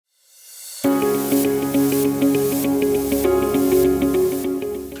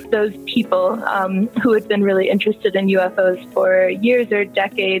people who had been really interested in UFOs for years or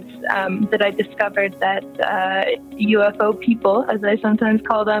decades that I discovered that UFO people, as I sometimes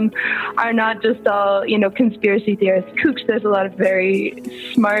call them, are not just all, conspiracy theorist kooks. There's a lot of very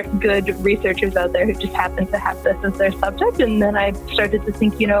smart, good researchers out there who just happen to have this as their subject. And then I started to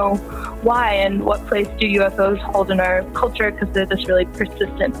think, why and what place do UFOs hold in our culture? Because they're this really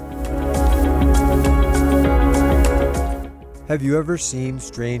persistent. Have you ever seen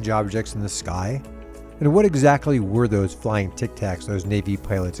strange objects in the sky? And what exactly were those flying Tic Tacs those Navy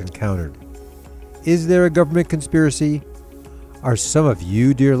pilots encountered? Is there a government conspiracy? Are some of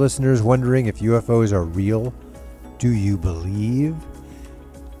you, dear listeners, wondering if UFOs are real? Do you believe?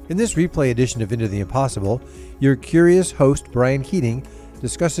 In this replay edition of Into the Impossible, your curious host, Brian Keating,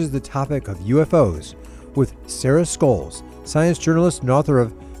 discusses the topic of UFOs with Sarah Scoles, science journalist and author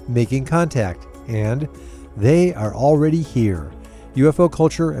of Making Contact, and They Are Already Here, UFO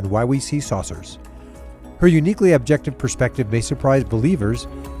Culture and Why We See Saucers. Her uniquely objective perspective may surprise believers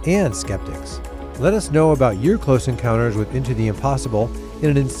and skeptics. Let us know about your close encounters with Into the Impossible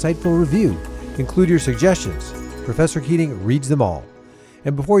in an insightful review. Include your suggestions. Professor Keating reads them all.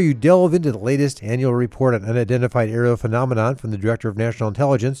 And before you delve into the latest annual report on unidentified aerial phenomenon from the Director of National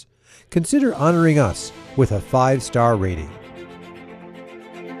Intelligence, consider honoring us with a 5-star rating.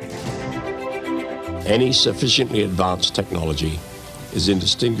 Any sufficiently advanced technology is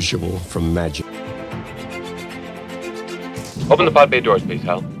indistinguishable from magic. Open the pod bay doors, please,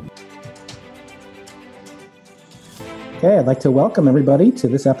 Hal. Okay, I'd like to welcome everybody to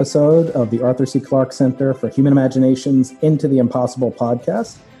this episode of the Arthur C. Clarke Center for Human Imagination's Into the Impossible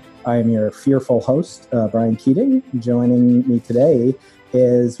podcast. I am your fearful host, Brian Keating. Joining me today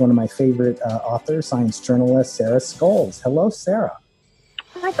is one of my favorite authors, science journalist, Sarah Scoles. Hello, Sarah.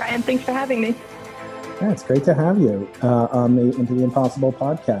 Hi, Brian. Thanks for having me. Yeah, it's great to have you on the Into the Impossible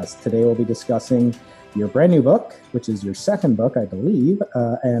podcast. Today we'll be discussing your brand new book, which is your second book, I believe,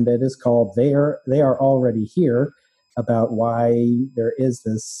 and it is called They Are Already Here, about why there is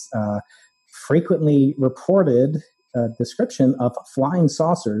this frequently reported description of flying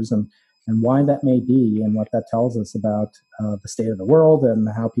saucers and why that may be and what that tells us about the state of the world and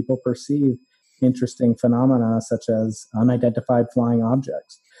how people perceive interesting phenomena such as unidentified flying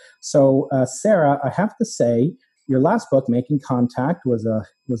objects. So, Sarah, I have to say, your last book, Making Contact, was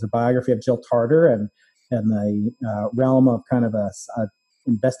a biography of Jill Tarter and the realm of kind of a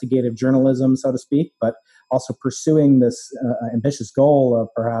investigative journalism, so to speak, but also pursuing this ambitious goal of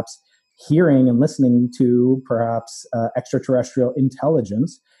perhaps hearing and listening to perhaps extraterrestrial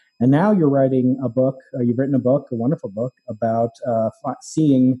intelligence. And now you're writing a book, you've written a book, a wonderful book, about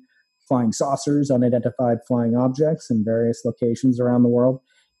seeing flying saucers, unidentified flying objects in various locations around the world.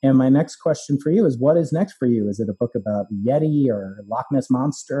 And my next question for you is, what is next for you? Is it a book about Yeti or Loch Ness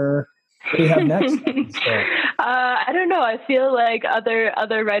Monster? What do you have next? I don't know. I feel like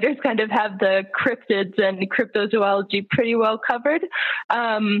other writers kind of have the cryptids and cryptozoology pretty well covered.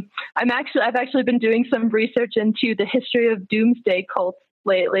 I've actually been doing some research into the history of doomsday cults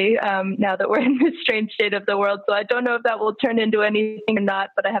lately, now that we're in this strange state of the world. So I don't know if that will turn into anything or not,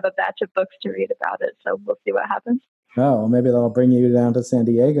 but I have a batch of books to read about it. So we'll see what happens. Oh, well, maybe that'll bring you down to San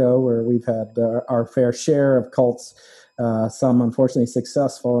Diego, where we've had our fair share of cults, some unfortunately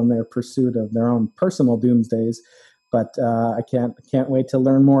successful in their pursuit of their own personal doomsdays. But I can't wait to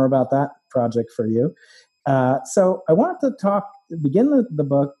learn more about that project for you. So I wanted to begin the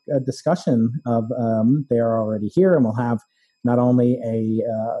book discussion of They Are Already Here, and we'll have not only a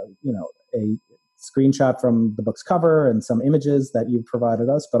screenshot from the book's cover and some images that you've provided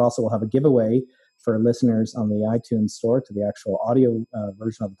us, but also we'll have a giveaway for listeners on the iTunes store to the actual audio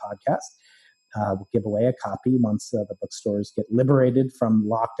version of the podcast. We'll give away a copy once the bookstores get liberated from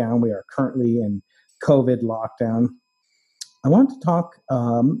lockdown. We are currently in COVID lockdown. I wanted to talk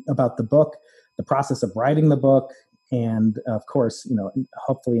about the book, the process of writing the book, and of course,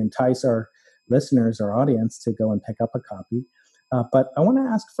 hopefully entice our listeners, our audience, to go and pick up a copy. But I want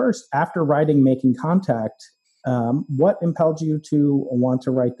to ask first, after writing Making Contact, what impelled you to want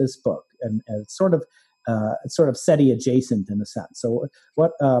to write this book? And it's sort of SETI adjacent in a sense. So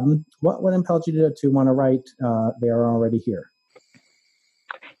what impelled you to want to write They Are Already Here?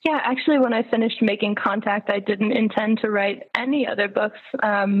 Yeah, actually, when I finished Making Contact, I didn't intend to write any other books,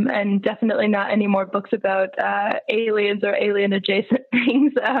 and definitely not any more books about aliens or alien-adjacent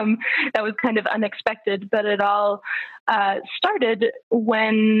things. That was kind of unexpected, but it all started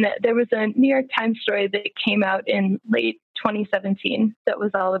when there was a New York Times story that came out in late 2017 that was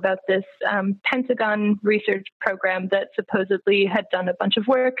all about this Pentagon research program that supposedly had done a bunch of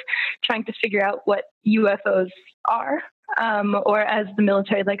work trying to figure out what UFOs are. or as the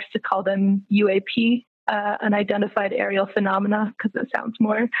military likes to call them, UAP, unidentified aerial phenomena, because it sounds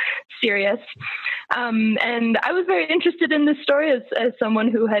more serious. And I was very interested in this story as someone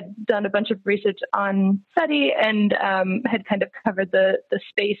who had done a bunch of research on SETI and had kind of covered the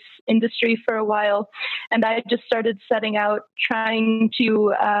space industry for a while. And I just started setting out trying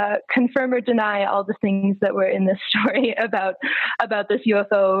to confirm or deny all the things that were in this story about this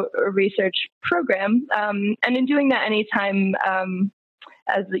UFO research program. And in doing that, anytime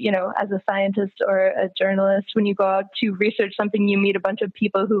as a scientist or a journalist, when you go out to research something, you meet a bunch of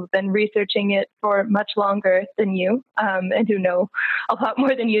people who've been researching it for much longer than you, and who know a lot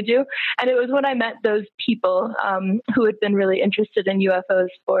more than you do. And it was when I met those people who had been really interested in UFOs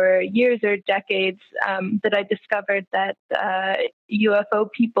for years or decades that I discovered that UFO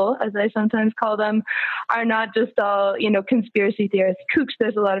people, as I sometimes call them, are not just all, conspiracy theorist kooks.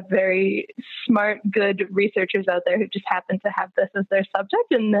 There's a lot of very smart, good researchers out there who just happen to have this as their subject.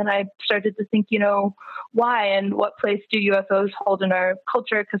 And then I started to think, why and what place do UFOs hold in our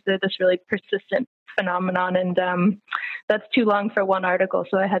culture? Because they're this really persistent phenomenon. And that's too long for one article.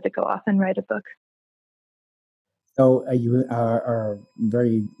 So I had to go off and write a book. So you are a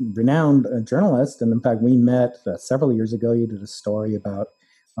very renowned journalist. And in fact, we met several years ago. You did a story about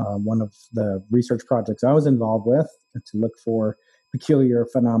one of the research projects I was involved with to look for peculiar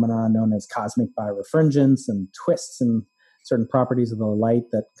phenomena known as cosmic birefringence and twists in certain properties of the light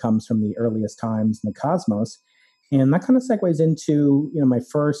that comes from the earliest times in the cosmos. And that kind of segues into, my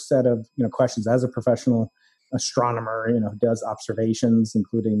first set of, questions as a professional astronomer, who does observations,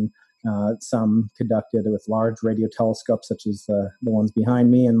 including some conducted with large radio telescopes, such as the ones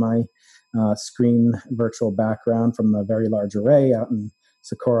behind me in my screen virtual background from the Very Large Array out in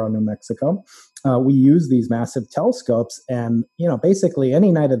Socorro, New Mexico. We use these massive telescopes, and basically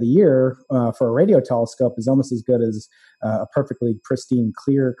any night of the year for a radio telescope is almost as good as a perfectly pristine,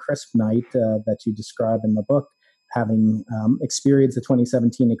 clear, crisp night that you describe in the book, having experienced the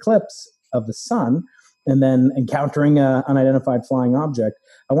 2017 eclipse of the sun, and then encountering an unidentified flying object.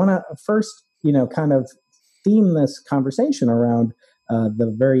 I want to first, kind of theme this conversation around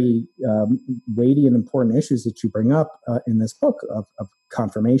the very weighty and important issues that you bring up in this book of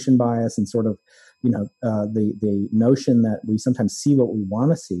confirmation bias and sort of, the notion that we sometimes see what we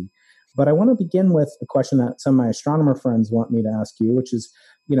want to see. But I want to begin with a question that some of my astronomer friends want me to ask you, which is,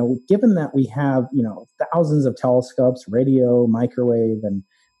 given that we have, thousands of telescopes, radio, microwave,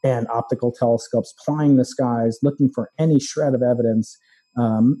 and optical telescopes plying the skies, looking for any shred of evidence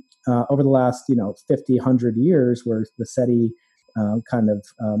over the last, 50, 100 years, where the SETI not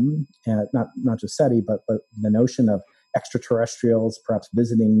just SETI, but the notion of extraterrestrials perhaps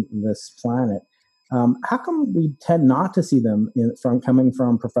visiting this planet. How come we tend not to see them coming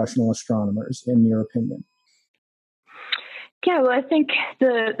from professional astronomers, in your opinion? Yeah, well, I think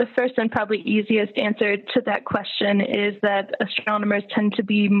the first and probably easiest answer to that question is that astronomers tend to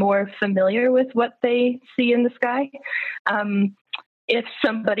be more familiar with what they see in the sky. If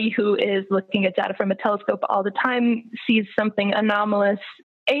somebody who is looking at data from a telescope all the time sees something anomalous,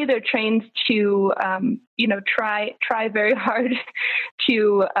 they're trained to, try very hard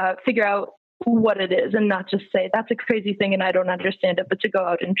to figure out what it is and not just say, that's a crazy thing and I don't understand it, but to go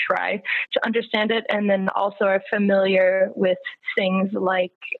out and try to understand it. And then also are familiar with things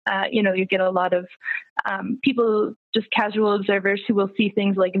like, you get a lot of people, just casual observers, who will see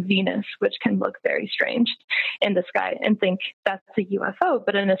things like Venus, which can look very strange in the sky and think that's a UFO.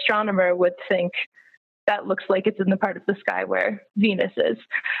 But an astronomer would think that looks like it's in the part of the sky where Venus is.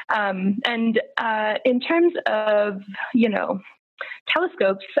 And in terms of,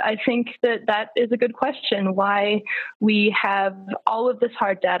 telescopes, I think that is a good question, why we have all of this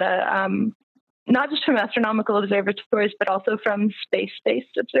hard data, not just from astronomical observatories, but also from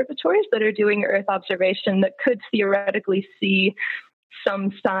space-based observatories that are doing Earth observation that could theoretically see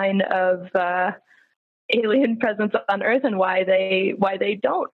some sign of alien presence on Earth, and why they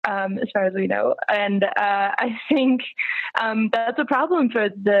don't, as far as we know. And I think that's a problem for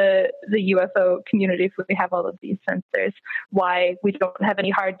the UFO community if we have all of these sensors, why we don't have any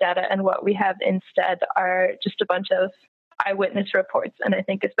hard data, and what we have instead are just a bunch of eyewitness reports. And I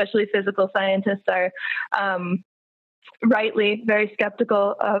think especially physical scientists are rightly very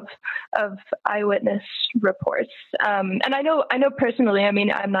skeptical of eyewitness reports. And I know personally,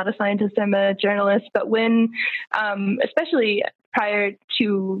 I'm not a scientist, I'm a journalist, but when, especially prior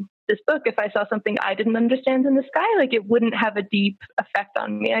to this book, if I saw something I didn't understand in the sky, it wouldn't have a deep effect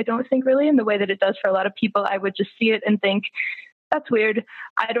on me, I don't think, really, in the way that it does for a lot of people. I would just see it and think, that's weird.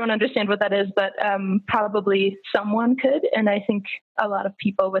 I don't understand what that is, but probably someone could. And I think a lot of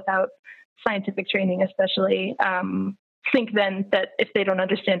people without scientific training, especially, think then that if they don't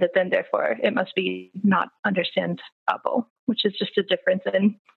understand it, then therefore it must be not understandable, which is just a difference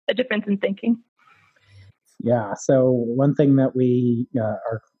in thinking. Yeah. So one thing that we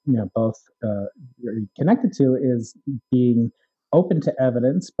are both very connected to is being open to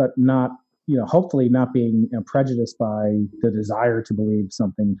evidence, but not hopefully not being prejudiced by the desire to believe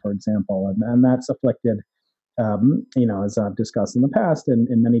something, for example, and that's afflicted as I've discussed in the past, in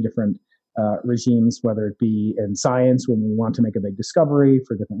many different regimes, whether it be in science when we want to make a big discovery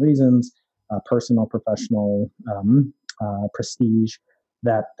for different reasons, personal, professional, prestige,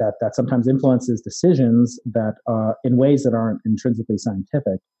 that sometimes influences decisions that in ways that aren't intrinsically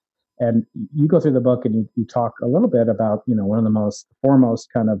scientific. And you go through the book and you talk a little bit about one of the most foremost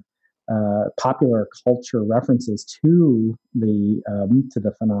kind of popular culture references to the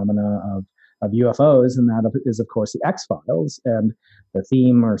phenomena of UFOs, and that is, of course, the X-Files. And the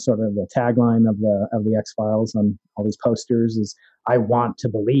theme, or sort of the tagline of the X-Files on all these posters, is "I want to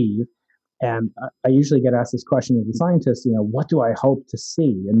believe." And I usually get asked this question as a scientist: what do I hope to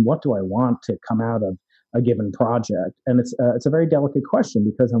see, and what do I want to come out of a given project? And it's a very delicate question,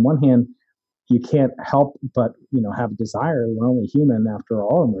 because on one hand, you can't help but have a desire. We're only human after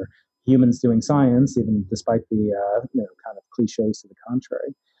all, and we're humans doing science, even despite the kind of cliches to the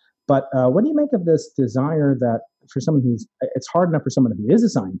contrary. But what do you make of this desire that for someone it's hard enough for someone who is a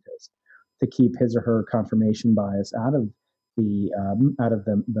scientist to keep his or her confirmation bias out of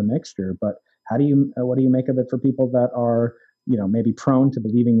the mixture? But what do you make of it for people that are maybe prone to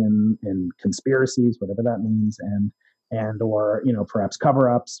believing in conspiracies, whatever that means, and or perhaps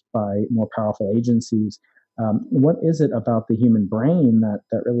cover-ups by more powerful agencies? What is it about the human brain that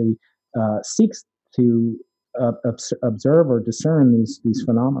really seeks to observe or discern these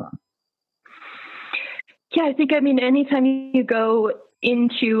phenomena? Yeah, I think, anytime you go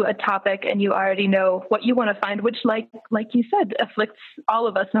into a topic and you already know what you want to find, which like you said, afflicts all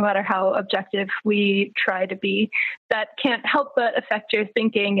of us, no matter how objective we try to be, that can't help but affect your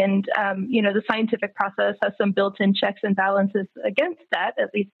thinking. And, the scientific process has some built-in checks and balances against that, at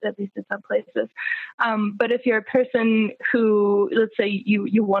least in some places. But if you're a person who, let's say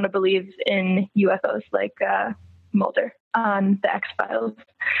you want to believe in UFOs, like Mulder on the X-Files,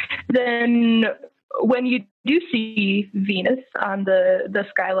 then when you do see Venus on the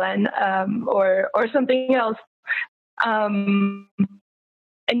skyline, or something else, and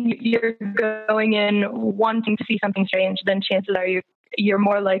you're going in wanting to see something strange, then chances are you're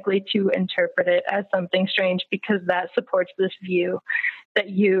more likely to interpret it as something strange, because that supports this view that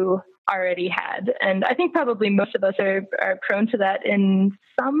you already had. And I think probably most of us are prone to that in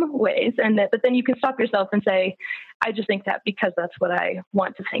some ways, but then you can stop yourself and say, I just think that because that's what I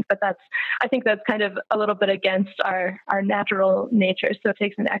want to think. But I think that's kind of a little bit against our natural nature. So it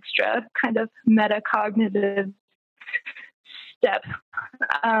takes an extra kind of metacognitive step.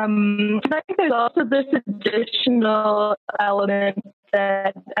 And I think there's also this additional element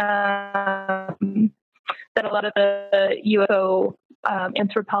that a lot of the UFO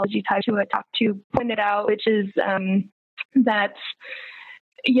anthropology types who I talked to pointed out, which is that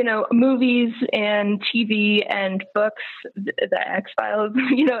movies and TV and books, the X-Files,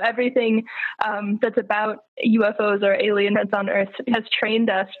 everything that's about UFOs or alien presence on Earth has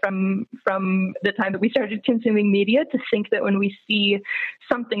trained us from the time that we started consuming media to think that when we see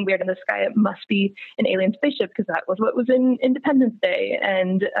something weird in the sky, it must be an alien spaceship, because that was what was in Independence Day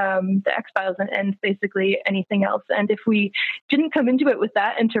and the X-Files and basically anything else. And if we didn't come into it with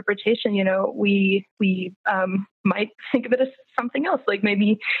that interpretation, we might think of it as something else. Like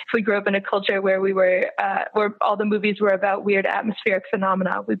maybe if we grew up in a culture where we were, where all the movies were about weird atmospheric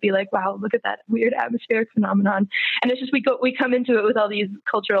phenomena, we'd be like, wow, look at that weird atmospheric phenomenon. And it's just, we come into it with all these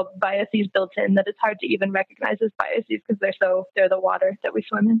cultural biases built in that it's hard to even recognize as biases, because they're the water that we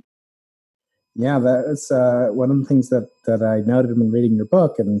swim in. Yeah, that's one of the things that I noted when reading your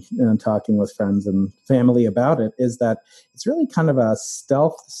book and talking with friends and family about it, is that it's really kind of a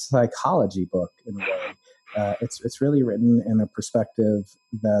stealth psychology book in a way. It's really written in a perspective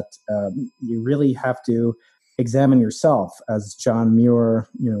that you really have to examine yourself, as John Muir,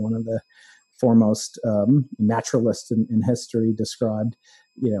 one of the foremost naturalists in history, described,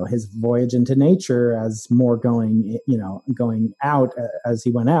 his voyage into nature as more going out. As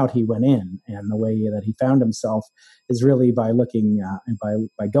he went out, he went in, and the way that he found himself is really by looking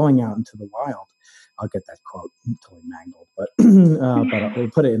by going out into the wild. I'll get that quote totally mangled, but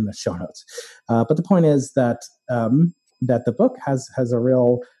we'll put it in the show notes. But the point is that the book has a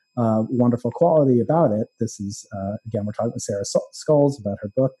real wonderful quality about it. This is again, we're talking with Sarah Scoles about her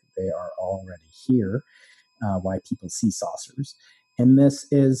book. They Are Already Here: Why People See Saucers. And this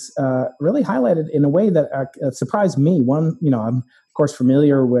is really highlighted in a way that surprised me. One, I'm of course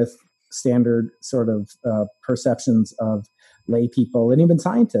familiar with standard sort of perceptions of lay people and even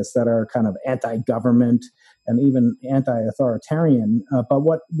scientists that are kind of anti-government and even anti-authoritarian. But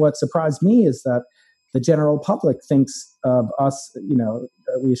what surprised me is that the general public thinks of us,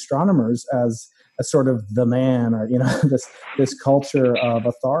 we astronomers, as a sort of the man, or this culture of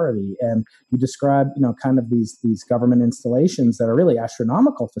authority. And you describe, kind of these government installations that are really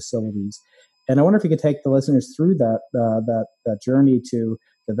astronomical facilities. And I wonder if you could take the listeners through that journey to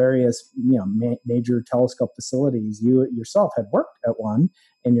the various major telescope facilities. You yourself had worked at one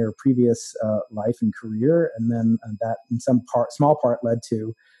in your previous life and career, and then that in small part led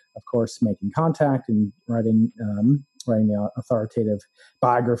to, of course, making contact and writing the authoritative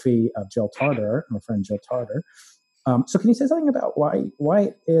biography of Jill Tarter, my friend Jill Tarter. So can you say something about why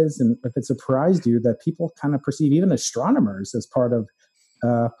it is, and if it surprised you, that people kind of perceive even astronomers as part of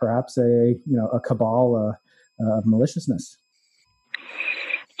perhaps a cabal of maliciousness?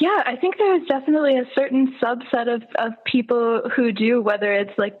 Yeah, I think there's definitely a certain subset of people who do, whether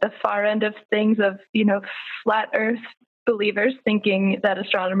it's like the far end of things of, flat Earth believers thinking that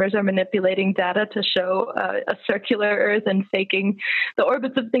astronomers are manipulating data to show a circular Earth and faking the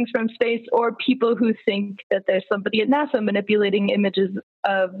orbits of things from space, or people who think that there's somebody at NASA manipulating images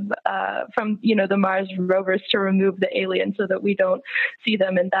of from the Mars rovers to remove the aliens so that we don't see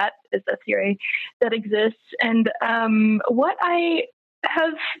them, and that is a theory that exists. And what I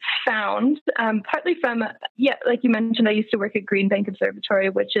have found, partly from, like you mentioned, I used to work at Green Bank Observatory,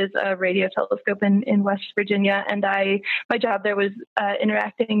 which is a radio telescope in West Virginia. And my job there was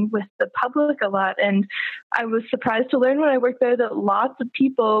interacting with the public a lot. And I was surprised to learn when I worked there that lots of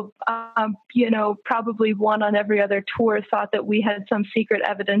people, probably one on every other tour, thought that we had some secret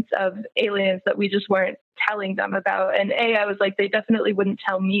evidence of aliens that we just weren't telling them about. And I was like, they definitely wouldn't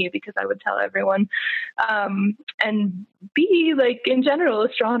tell me because I would tell everyone. And B, like in general,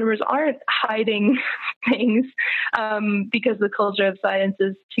 astronomers aren't hiding things because the culture of science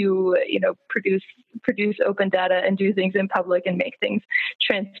is to, produce open data and do things in public and make things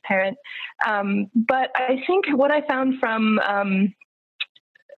transparent. But I think what I found from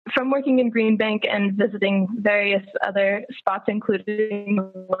working in Green Bank and visiting various other spots, including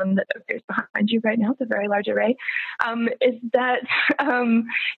the one that appears behind you right now, the Very Large Array, is that,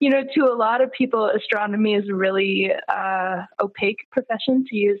 to a lot of people, astronomy is really opaque profession,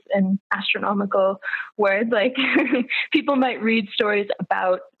 to use an astronomical word. Like people might read stories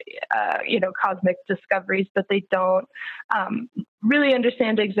about, cosmic discoveries, but they don't really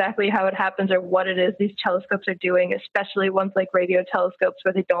understand exactly how it happens or what it is these telescopes are doing, especially ones like radio telescopes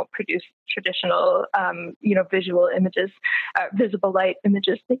where they don't produce traditional, visual images, visible light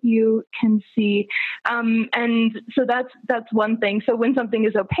images that you can see. And so that's one thing. So when something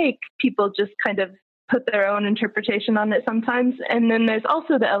is opaque, people just kind of put their own interpretation on it sometimes. And then there's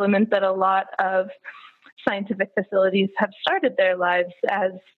also the element that a lot of scientific facilities have started their lives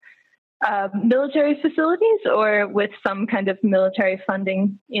as military facilities or with some kind of military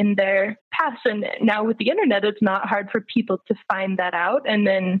funding in their past. And now with the internet, it's not hard for people to find that out and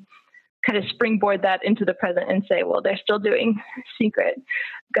then kind of springboard that into the present and say, well, they're still doing secret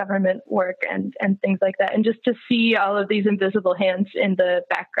government work and things like that. And just to see all of these invisible hands in the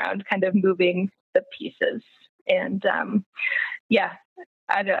background kind of moving the pieces. And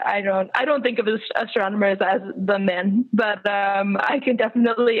I don't think of astronomers as the men, but I can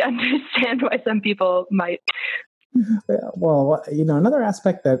definitely understand why some people might. Well, another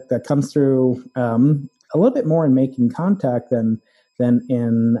aspect that comes through a little bit more in Making Contact than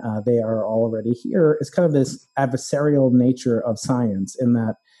in They Are Already Here is kind of this adversarial nature of science, in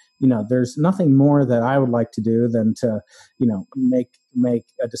that there's nothing more that I would like to do than to make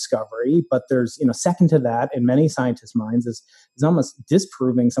a discovery, but there's second to that in many scientists' minds is almost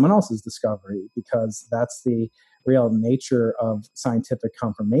disproving someone else's discovery, because that's the real nature of scientific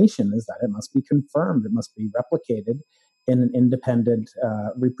confirmation, is that it must be confirmed, it must be replicated in an independent,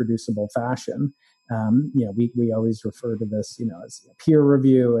 reproducible fashion. We always refer to this, as peer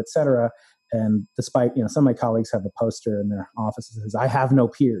review, et cetera. And despite, some of my colleagues have a poster in their offices that says, I have no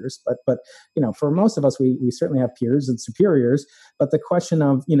peers. But for most of us, we certainly have peers and superiors. But the question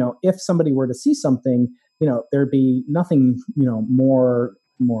of, if somebody were to see something, there'd be nothing, more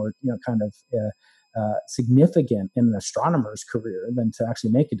significant in an astronomer's career than to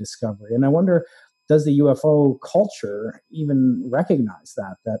actually make a discovery. And I wonder, does the UFO culture even recognize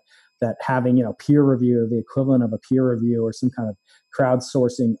that having, peer review, the equivalent of a peer review or some kind of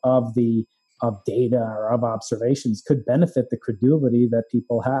crowdsourcing of data or of observations could benefit the credulity that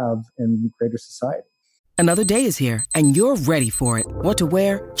people have in greater society? Another day is here, and you're ready for it. What to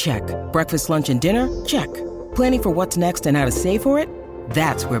wear? Check. Breakfast, lunch, and dinner? Check. Planning for what's next and how to save for it?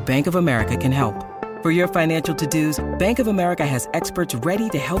 That's where Bank of America can help. For your financial to-dos, Bank of America has experts ready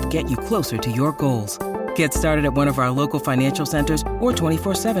to help get you closer to your goals. Get started at one of our local financial centers or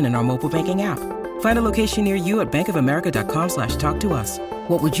 24/7 in our mobile banking app. Find a location near you at bankofamerica.com/talktous.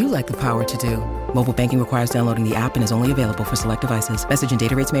 What would you like the power to do? Mobile banking requires downloading the app and is only available for select devices. Message and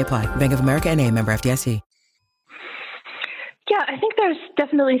data rates may apply. Bank of America N.A., member FDIC. Yeah, I think there's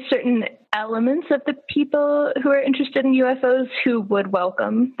definitely certain elements of the people who are interested in UFOs who would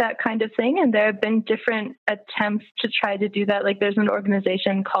welcome that kind of thing. And there have been different attempts to try to do that. Like there's an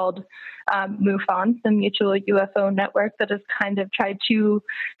organization called MUFON, the Mutual UFO Network, that has kind of tried to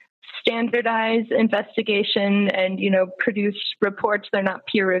standardize investigation and, produce reports. They're not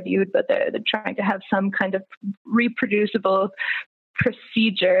peer reviewed, but they're trying to have some kind of reproducible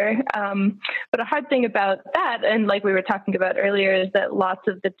procedure. But a hard thing about that, and like we were talking about earlier, is that lots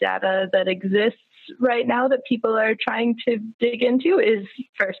of the data that exists right now that people are trying to dig into is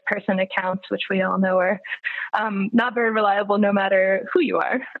first-person accounts, which we all know are not very reliable no matter who you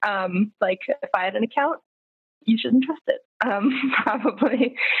are. Like if I had an account, you shouldn't trust it,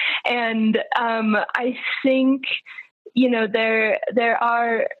 probably. And I think, there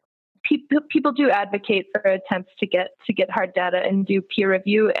are people do advocate for attempts to get hard data and do peer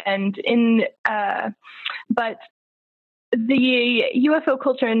review, and but the UFO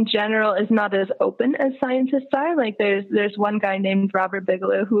culture in general is not as open as scientists are. Like there's one guy named Robert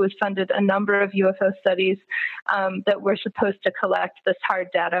Bigelow who has funded a number of UFO studies that were supposed to collect this hard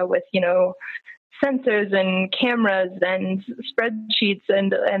data with sensors and cameras and spreadsheets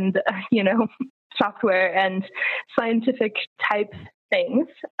and software and scientific type things.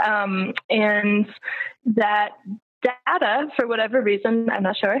 And that data, for whatever reason, I'm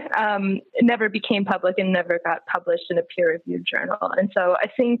not sure, never became public and never got published in a peer-reviewed journal. And so I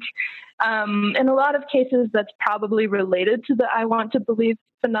think in a lot of cases that's probably related to the I want to believe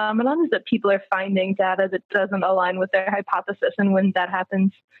phenomenon, is that people are finding data that doesn't align with their hypothesis. And when that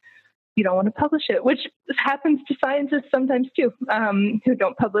happens, you don't want to publish it, which happens to scientists sometimes too, who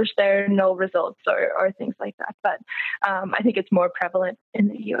don't publish their null results or things like that. But I think it's more prevalent in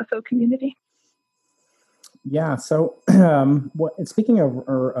the UFO community. Yeah. So speaking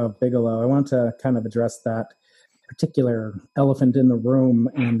of Bigelow, I want to kind of address that particular elephant in the room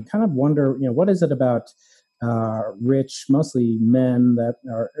and kind of wonder, what is it about rich, mostly men that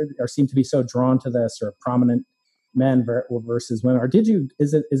are seem to be so drawn to this, or prominent men versus women? Or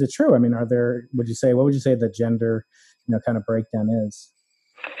is it true? I mean, what would you say the gender, kind of breakdown is?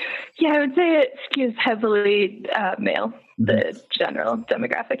 Yeah, I would say it skews heavily male, the general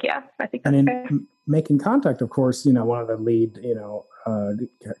demographic. Yeah, I think that's fair. Making Contact, of course, one of the lead,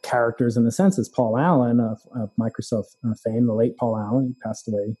 characters in the sense is Paul Allen of Microsoft fame, the late Paul Allen. He passed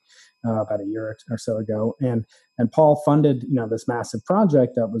away about a year or so ago. And Paul funded, this massive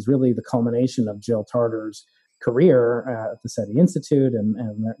project that was really the culmination of Jill Tarter's career at the SETI Institute, and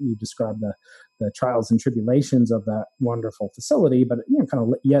you described the trials and tribulations of that wonderful facility, but kind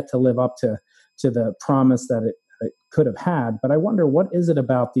of yet to live up to the promise that it could have had. But I wonder, what is it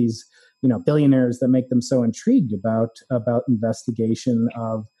about these billionaires that make them so intrigued about investigation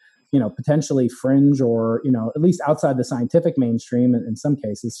of potentially fringe, or at least outside the scientific mainstream in some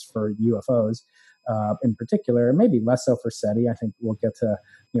cases for UFOs in particular, maybe less so for SETI. I think we'll get to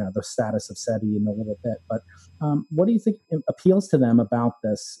the status of SETI in a little bit. But what do you think appeals to them about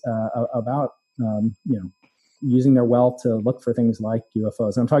this? About using their wealth to look for things like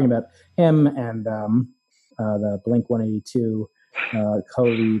UFOs? I'm talking about him and the Blink 182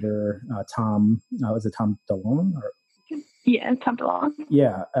 co-leader Tom. Was it Tom DeLonge? Yeah, Tom DeLonge.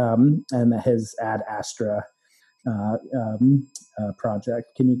 Yeah, and his Ad Astra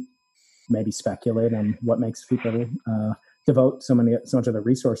project. Can you maybe speculate on what makes people devote so much of their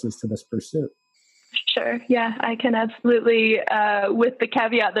resources to this pursuit? Sure. Yeah, I can absolutely, with the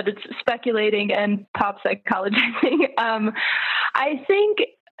caveat that it's speculating and pop psychologizing. I think,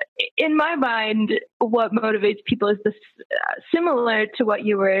 in my mind, what motivates people is this, similar to what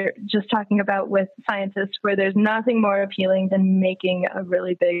you were just talking about with scientists, where there's nothing more appealing than making a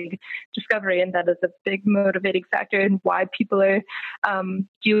really big discovery. And that is a big motivating factor in why people are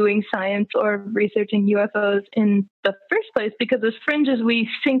doing science or researching UFOs in the first place, because as fringe as we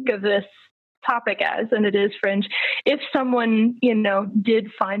think of this topic as, and it is fringe, if someone, did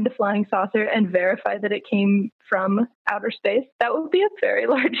find a flying saucer and verify that it came from outer space, that would be a very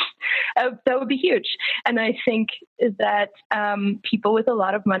large, that would be huge. And I think that people with a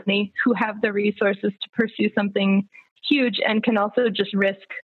lot of money who have the resources to pursue something huge and can also just risk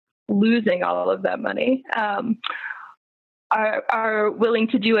losing all of that money, are willing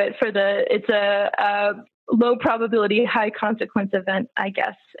to do it it's a low probability, high consequence event, I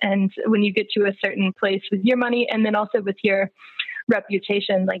guess. And when you get to a certain place with your money and then also with your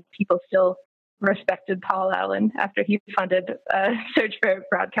reputation, like people still respected Paul Allen after he funded Search for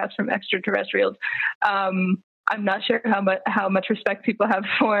Broadcasts from Extraterrestrials. I'm not sure how much respect people have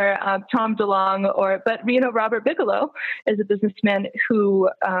for Tom DeLonge but Robert Bigelow is a businessman who,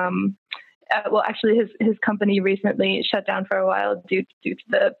 actually his company recently shut down for a while due to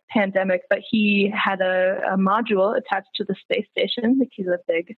the pandemic, but he had a module attached to the space station. Like, he's a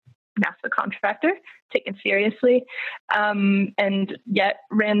big NASA contractor, taken seriously, and yet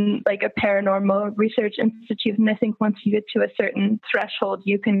ran like a paranormal research institute. And I think once you get to a certain threshold,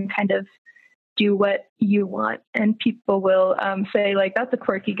 you can kind of do what you want, and people will say like, that's a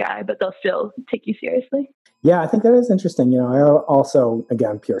quirky guy, but they'll still take you seriously. Yeah, I think that is interesting. I also,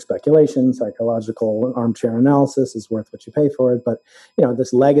 again, pure speculation, psychological armchair analysis is worth what you pay for it. But,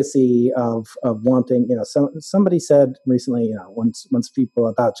 this legacy of wanting, somebody said recently, once people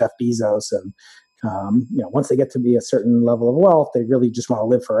about Jeff Bezos and, once they get to be a certain level of wealth, they really just want to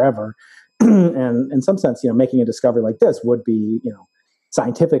live forever. And in some sense, making a discovery like this would be,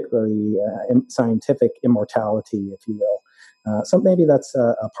 scientific immortality, if you will. So maybe that's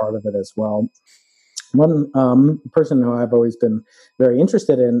a part of it as well. One person who I've always been very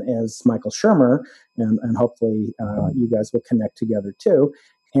interested in is Michael Shermer, and hopefully you guys will connect together too.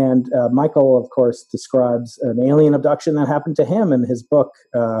 And Michael, of course, describes an alien abduction that happened to him in his book,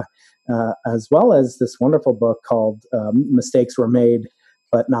 as well as this wonderful book called Mistakes Were Made,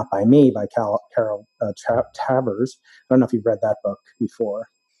 But Not by Me, by Carol Travers. I don't know if you've read that book before.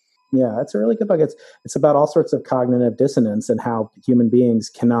 Yeah, it's a really good book. It's about all sorts of cognitive dissonance and how human beings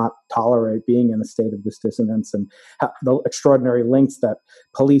cannot tolerate being in a state of this dissonance, and how the extraordinary lengths that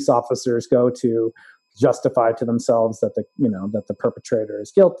police officers go to justify to themselves that the perpetrator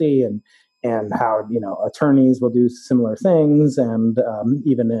is guilty, and how attorneys will do similar things, and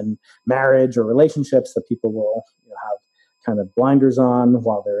even in marriage or relationships that people will have kind of blinders on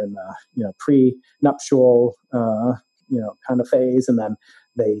while they're in the pre-nuptial kind of phase, and then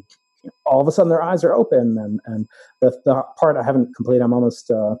they all of a sudden their eyes are open, and the part I haven't completed, I'm almost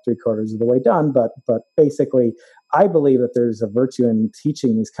 3/4 of the way done, but basically I believe that there's a virtue in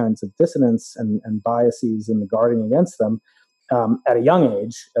teaching these kinds of dissonance and biases and guarding against them at a young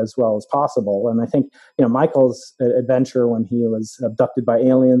age as well as possible. And I think Michael's adventure when he was abducted by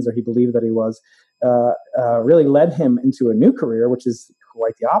aliens, or he believed that he was, really led him into a new career, which is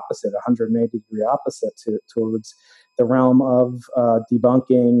quite the opposite, 180-degree opposite towards the realm of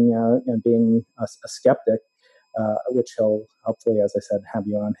debunking and being a skeptic, which he'll hopefully, as I said, have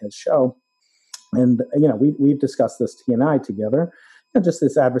you on his show. And we've discussed this, he and I together, just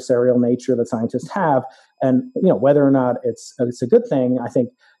this adversarial nature that scientists have, and whether or not it's a good thing. I think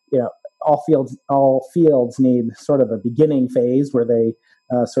all fields need sort of a beginning phase where they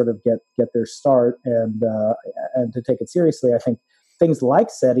sort of get their start, and to take it seriously, I think things like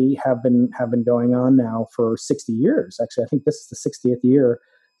SETI have been going on now for 60 years. Actually, I think this is the 60th year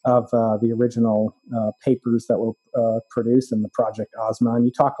of the original papers that were produced in the Project Ozma, and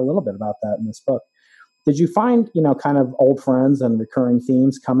you talk a little bit about that in this book. Did you find kind of old friends and recurring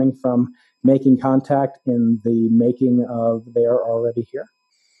themes coming from making contact in the making of They're Already Here?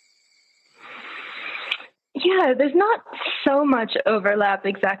 Yeah, there's not so much overlap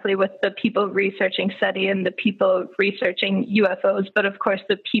exactly with the people researching SETI and the people researching UFOs, but of course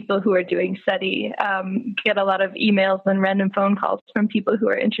the people who are doing SETI get a lot of emails and random phone calls from people who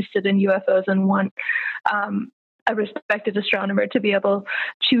are interested in UFOs and want a respected astronomer to be able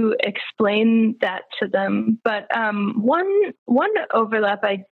to explain that to them. But one overlap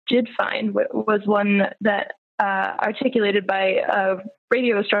I did find was one that articulated by a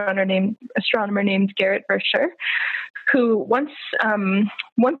radio astronomer named Garrett Verscher, who once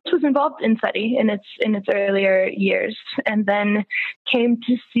was involved in SETI in its earlier years, and then came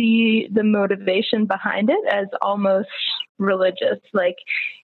to see the motivation behind it as almost religious. Like,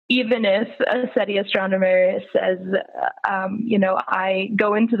 even if a SETI astronomer says, I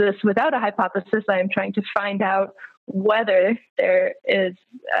go into this without a hypothesis, I am trying to find out whether there is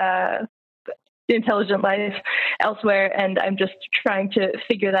intelligent life elsewhere, and I'm just trying to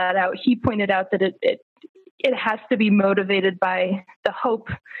figure that out. He pointed out that it has to be motivated by the hope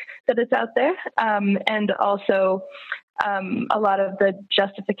that it's out there, and also a lot of the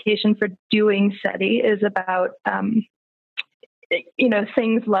justification for doing SETI is about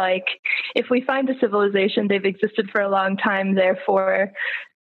things like, if we find a civilization, they've existed for a long time, therefore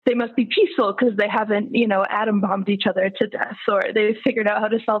they must be peaceful because they haven't, atom bombed each other to death, or they've figured out how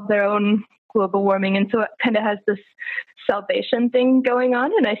to solve their own global warming. And so it kind of has this salvation thing going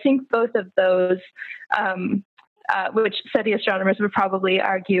on. And I think both of those, which SETI astronomers would probably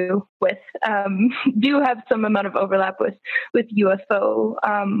argue with, do have some amount of overlap with UFO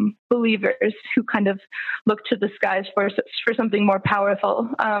believers who kind of look to the skies for something more powerful.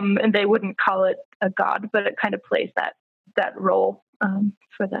 And they wouldn't call it a god, but it kind of plays that role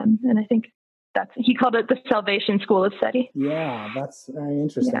for them. And I think he called it the Salvation School of SETI. Yeah, that's very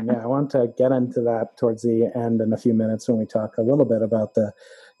interesting. Yeah, I want to get into that towards the end in a few minutes when we talk a little bit about the,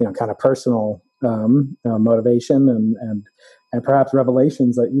 kind of personal motivation and perhaps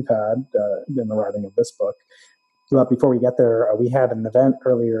revelations that you've had in the writing of this book. But before we get there, we had an event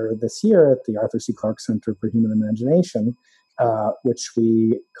earlier this year at the Arthur C. Clarke Center for Human Imagination, which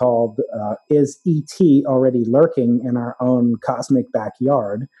we called Is E.T. Already Lurking in Our Own Cosmic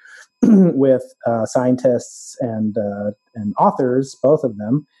Backyard? With scientists and authors, both of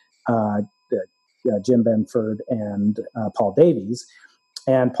them, Jim Benford and Paul Davies.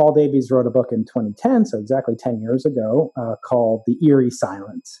 And Paul Davies wrote a book in 2010, so exactly 10 years ago, called The Eerie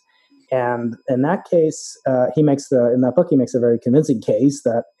Silence. And in that case, he makes a very convincing case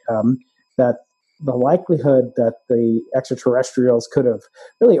that the likelihood that the extraterrestrials could have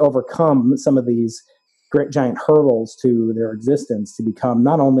really overcome some of these great giant hurdles to their existence to become,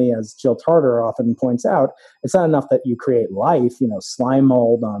 not only, as Jill Tarter often points out, it's not enough that you create life. Slime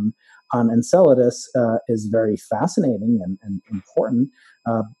mold on Enceladus is very fascinating and important,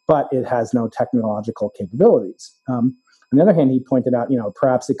 but it has no technological capabilities. On the other hand, he pointed out,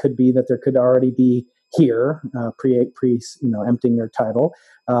 perhaps it could be that there could already be here, emptying your title,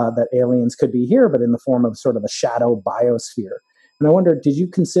 that aliens could be here, but in the form of sort of a shadow biosphere. And I wonder, did you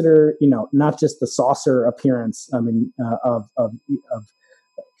consider, not just the saucer appearance, of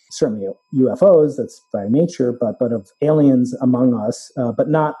certainly UFOs, that's by nature, but of aliens among us, but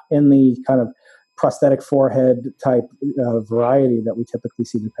not in the kind of prosthetic forehead type variety that we typically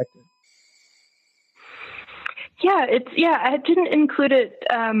see depicted? Yeah, I didn't include it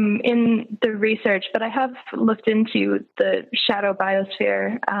in the research, but I have looked into the shadow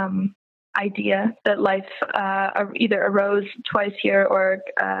biosphere idea that life either arose twice here or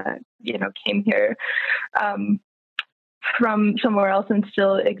came here from somewhere else and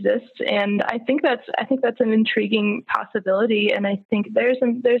still exists. And I think that's an intriguing possibility. And I think there's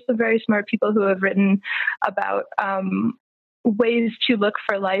some very smart people who have written about ways to look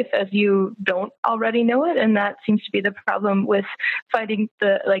for life as you don't already know it, and that seems to be the problem with finding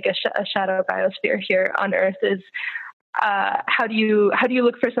a shadow biosphere here on Earth is. How do you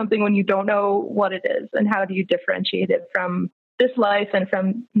look for something when you don't know what it is, and how do you differentiate it from this life and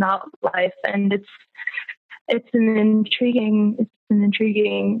from not life? And it's an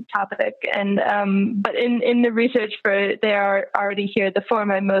intriguing topic. And but in the research for They Are Already Here, the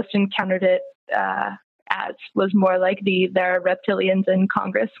form I most encountered it as was more like there are reptilians in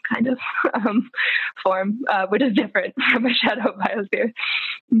Congress kind of form, which is different from a shadow biosphere.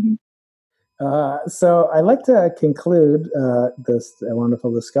 Mm-hmm. So I'd like to conclude this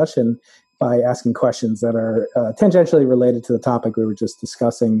wonderful discussion by asking questions that are tangentially related to the topic we were just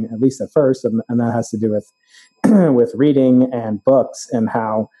discussing, at least at first, and that has to do with with reading and books, and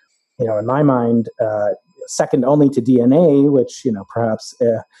how, in my mind, second only to DNA, which perhaps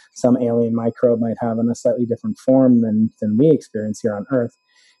some alien microbe might have in a slightly different form than we experience here on Earth.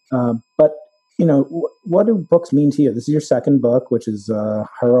 But what do books mean to you? This is your second book, which is a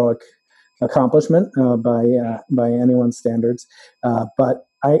heroic accomplishment by anyone's standards. But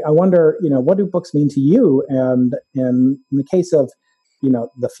I wonder, what do books mean to you? And in the case of,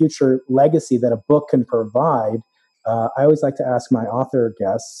 the future legacy that a book can provide, I always like to ask my author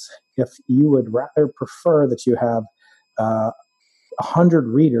guests if you would rather prefer that you have 100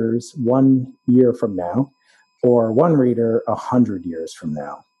 readers 1 year from now, or one reader 100 years from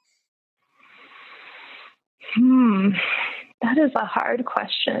now. That is a hard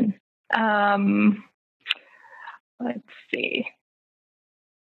question. Let's see.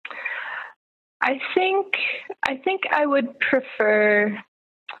 I think I would prefer,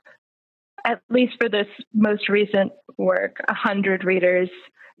 at least for this most recent work, 100 readers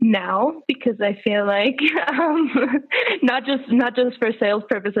now, because I feel like not just for sales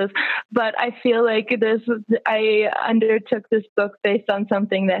purposes, but I feel like I undertook this book based on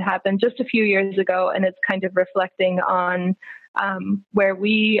something that happened just a few years ago, and it's kind of reflecting on where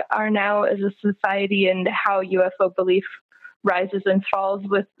we are now as a society and how UFO belief rises and falls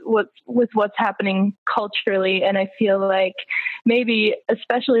with what's happening culturally. And I feel like maybe,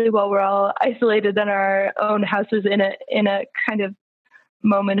 especially while we're all isolated in our own houses in a kind of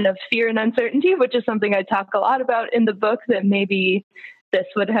moment of fear and uncertainty, which is something I talk a lot about in the book, that maybe this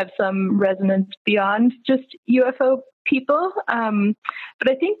would have some resonance beyond just UFO people. But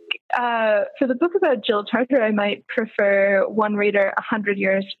I think for the book about Jill Tarter, I might prefer One Reader 100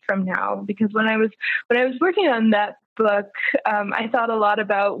 years from now, because when I was working on that book, I thought a lot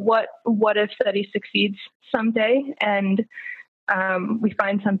about what if SETI succeeds someday, and we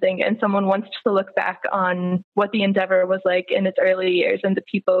find something and someone wants to look back on what the endeavor was like in its early years and the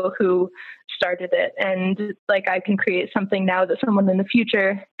people who started it. And like, I can create something now that someone in the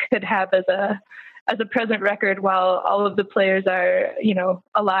future could have as a present record while all of the players are,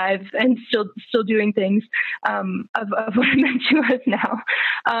 alive and still doing things of what it meant to us now.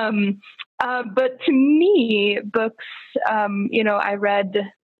 But to me, books, I read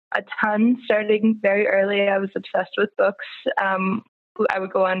a ton starting very early. I was obsessed with books. I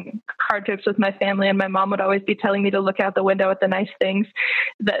would go on car trips with my family, and my mom would always be telling me to look out the window at the nice things,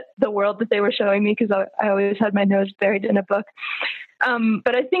 that the world that they were showing me, because I always had my nose buried in a book.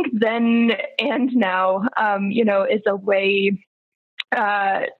 But I think then and now, is a way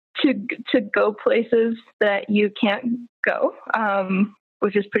to go places that you can't go,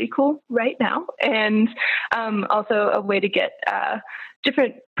 which is pretty cool right now. And also a way to get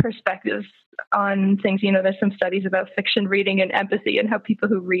different perspectives on things. There's some studies about fiction reading and empathy, and how people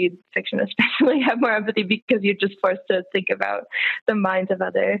who read fiction especially have more empathy, because you're just forced to think about the minds of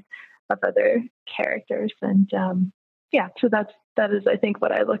other characters. And so that is, I think,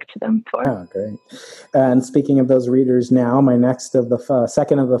 what I look to them for. Oh, great. And speaking of those readers now, my next of the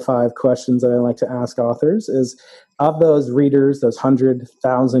second of the 5 questions that I like to ask authors is, of those readers, those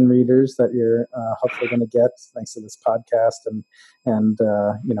 100,000 readers that you're hopefully going to get thanks to this podcast, and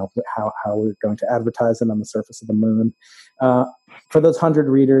how we're going to advertise them on the surface of the moon. For those 100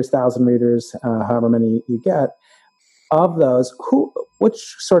 readers, 1,000 readers, however many you get, of those,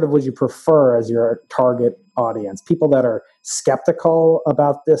 which sort of would you prefer as your target audience? People that are skeptical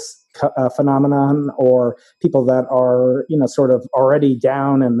about this phenomenon, or people that are, sort of already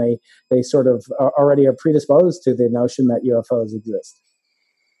down, and they sort of already are predisposed to the notion that UFOs exist?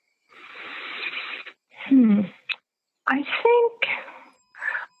 I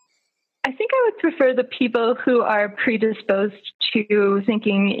think I would prefer the people who are predisposed to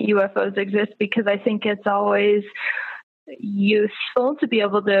thinking UFOs exist, because I think it's always useful to be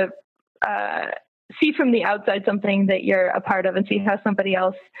able to see from the outside something that you're a part of, and see how somebody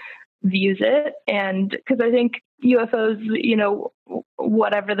else views it. And because I think UFOs,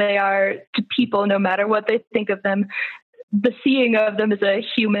 whatever they are to people, no matter what they think of them, the seeing of them is a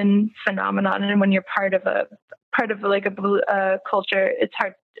human phenomenon. And when you're part of a culture, it's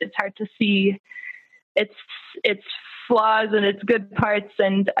hard to see its flaws and its good parts.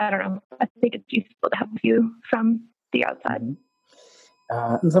 And I don't know, I think it's useful to have a view from the outside.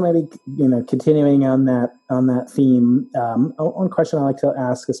 And so maybe, continuing on that theme, one question I like to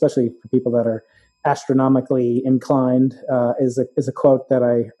ask, especially for people that are astronomically inclined, is a quote that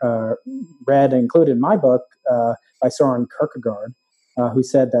I read and included in my book by Soren Kierkegaard, who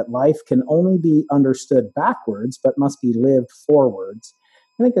said that life can only be understood backwards, but must be lived forwards.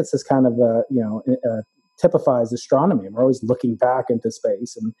 I think this is kind of typifies astronomy. We're always looking back into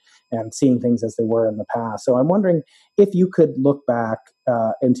space and seeing things as they were in the past. So I'm wondering if you could look back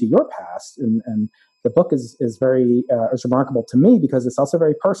into your past, and the book is very is remarkable to me because it's also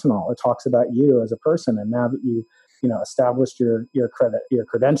very personal. It talks about you as a person, and now that you established your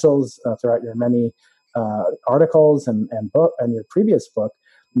credentials throughout your many articles and book and your previous book,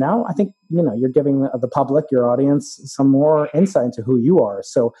 now I think you're giving the public, your audience, some more insight into who you are.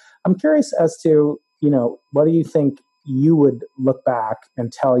 So I'm curious as to what do you think you would look back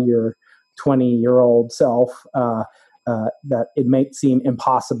and tell your 20-year-old self that it may seem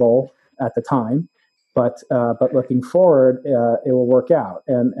impossible at the time, but looking forward, it will work out.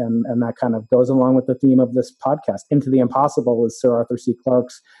 And that kind of goes along with the theme of this podcast. Into the impossible is Sir Arthur C.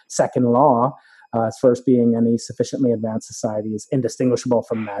 Clarke's second law. Its first being, any sufficiently advanced society is indistinguishable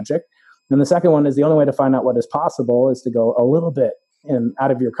from magic. And the second one is, the only way to find out what is possible is to go a little bit out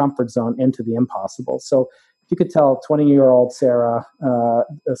of your comfort zone into the impossible. So if you could tell 20-year-old Sarah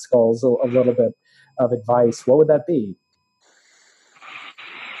Scoles a little bit of advice, what would that be?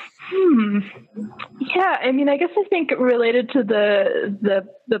 Yeah, I guess I think related to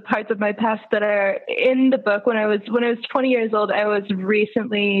the parts of my past that are in the book. When I was 20 years old, I was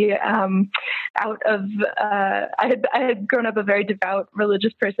recently out of. I had grown up a very devout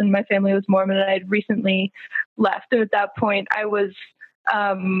religious person. My family was Mormon, and I had recently left. And at that point, I was,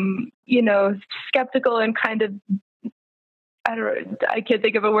 skeptical and kind of. I can't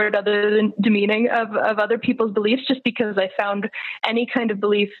think of a word other than demeaning of other people's beliefs, just because I found any kind of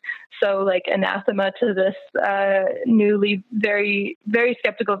belief so like anathema to this newly very, very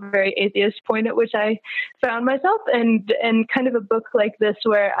skeptical, very atheist point at which I found myself. And kind of a book like this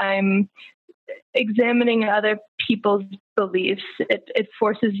where I'm examining other people's beliefs, it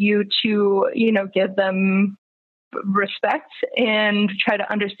forces you to, give them respect and try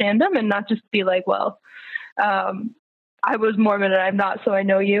to understand them, and not just be like, well, I was Mormon and I'm not, so I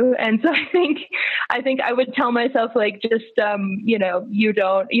know you. And so I think I would tell myself, like, just, you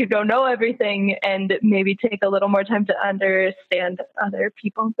don't know everything, and maybe take a little more time to understand other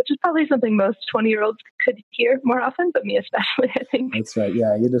people, which is probably something most 20-year-olds could hear more often, but me especially, I think. That's right.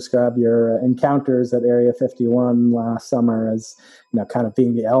 Yeah. You describe your encounters at Area 51 last summer as, kind of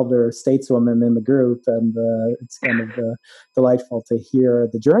being the elder stateswoman in the group. And it's kind of delightful to hear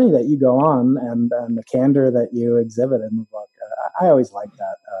the journey that you go on, and the candor that you exhibit in the book. I always like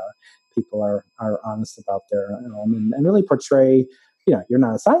that. People are honest about their own, and really portray, you're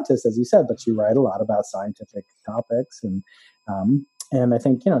not a scientist, as you said, but you write a lot about scientific topics. And I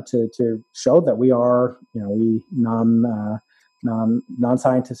think, to show that we are, we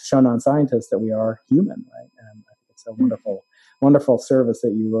non-scientists, show non-scientists that we are human, right? And I think it's a wonderful service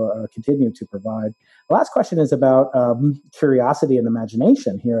that you continue to provide. The last question is about curiosity and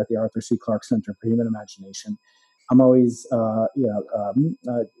imagination here at the Arthur C. Clarke Center for Human Imagination. I'm always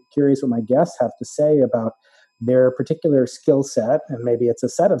curious what my guests have to say about their particular skill set, and maybe it's a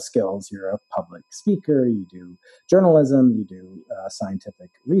set of skills. You're a public speaker, you do journalism, you do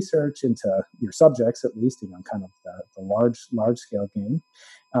scientific research into your subjects, at least, kind of the large scale game.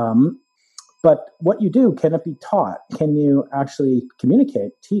 But what you do, can it be taught? Can you actually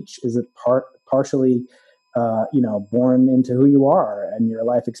communicate, teach? Is it partially, born into who you are and your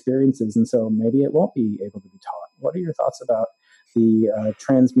life experiences? And so maybe it won't be able to be taught. What are your thoughts about the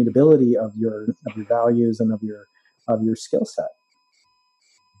transmutability of your values and of your skill set?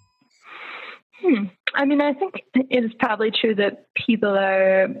 I mean, I think it is probably true that people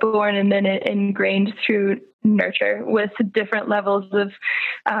are born and then ingrained through nurture with different levels of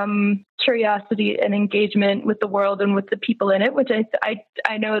curiosity and engagement with the world and with the people in it, which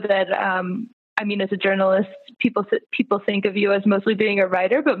I know that, as a journalist, people think of you as mostly being a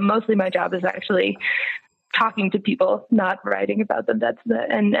writer, but mostly my job is actually talking to people, not writing about them.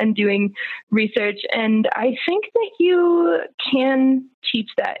 And doing research. And I think that you can teach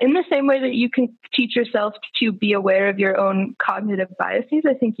that in the same way that you can teach yourself to be aware of your own cognitive biases.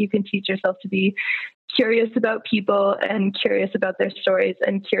 I think you can teach yourself to be curious about people and curious about their stories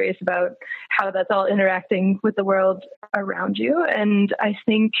and curious about how that's all interacting with the world around you. And I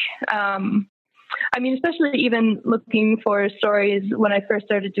think, especially even looking for stories when I first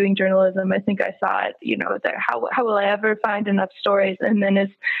started doing journalism, I think I thought, that how will I ever find enough stories? And then as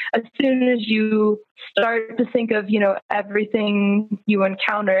soon as you start to think of, everything you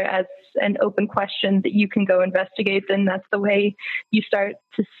encounter as an open question that you can go investigate, then that's the way you start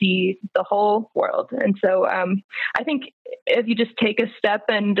to see the whole world. And so I think if you just take a step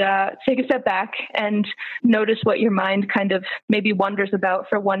back and notice what your mind kind of maybe wonders about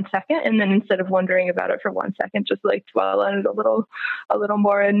for 1 second, and then instead of wondering about it for 1 second, just like dwell on it a little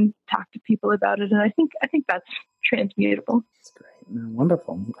more and talk to people about it. And I think that's transmutable. That's great.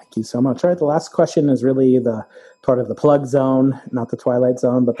 Wonderful. Thank you so much. All right. The last question is really the part of the plug zone, not the Twilight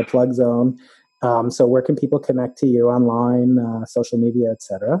Zone, but the plug zone. So where can people connect to you online, social media,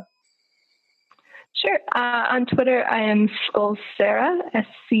 etc.? Sure. On Twitter, I am Scoles Sarah,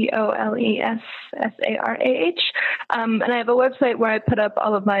 SCOLESSARAH. And I have a website where I put up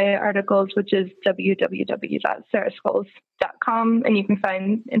all of my articles, which is www.sarahscoles.com. And you can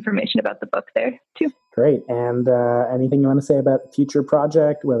find information about the book there too. Great. And anything you want to say about future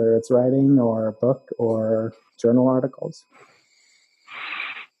project, whether it's writing or a book or journal articles?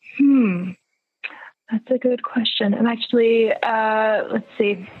 That's a good question. I'm actually, let's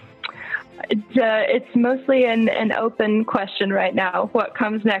see. It's mostly an open question right now. What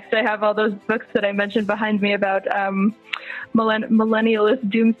comes next? I have all those books that I mentioned behind me about millennialist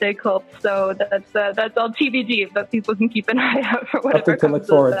doomsday cults. So that's all TBD, but people can keep an eye out for whatever something to look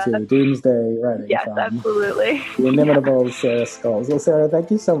forward to. Doomsday writing. Yes, absolutely. The inimitable Sarah Scoles. Well, Sarah, thank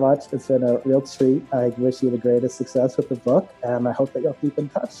you so much. It's been a real treat. I wish you the greatest success with the book, and I hope that you'll keep in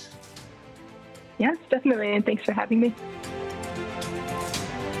touch. Yes, definitely, and thanks for having me.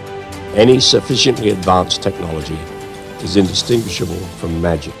 Any sufficiently advanced technology is indistinguishable from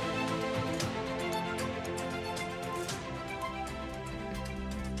magic.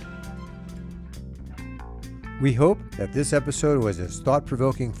 We hope that this episode was as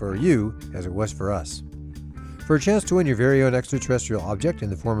thought-provoking for you as it was for us. For a chance to win your very own extraterrestrial object in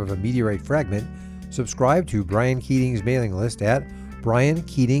the form of a meteorite fragment, subscribe to Brian Keating's mailing list at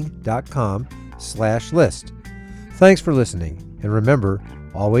briankeating.com/list. Thanks for listening, and remember,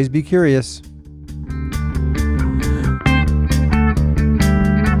 always be curious.